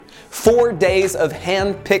4 days of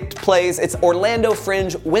hand-picked plays. It's Orlando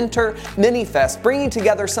Fringe Winter Mini Fest, bringing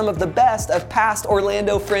together some of the best of past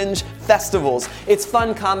Orlando Fringe festivals. It's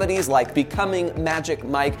fun comedies like Becoming Magic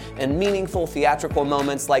Mike and meaningful theatrical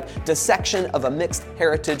moments like Dissection of a Mixed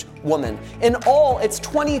Heritage Woman. In all, it's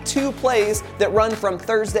 22 plays that run from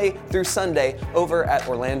Thursday through Sunday over at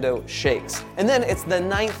Orlando Shakes. And then it's the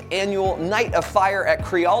 9th annual Night of Fire at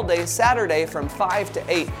Creole Day, Saturday from 5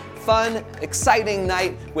 to 8. Fun, exciting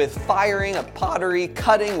night with firing of pottery,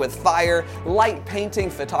 cutting with fire, light painting,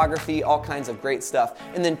 photography, all kinds of great stuff.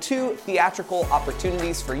 And then 2 theatrical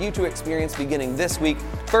opportunities for you to experience beginning this week.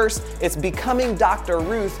 First, it's Becoming Dr.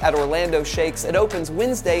 Ruth at Orlando Shakes. It opens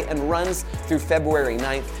Wednesday and runs through February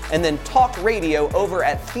 9th. And then Talk Radio over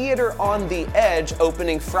at Theater on the Edge,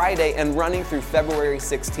 opening Friday and running through February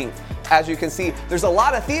 16th. As you can see, there's a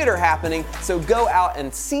lot of theater happening, so go out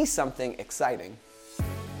and see something exciting.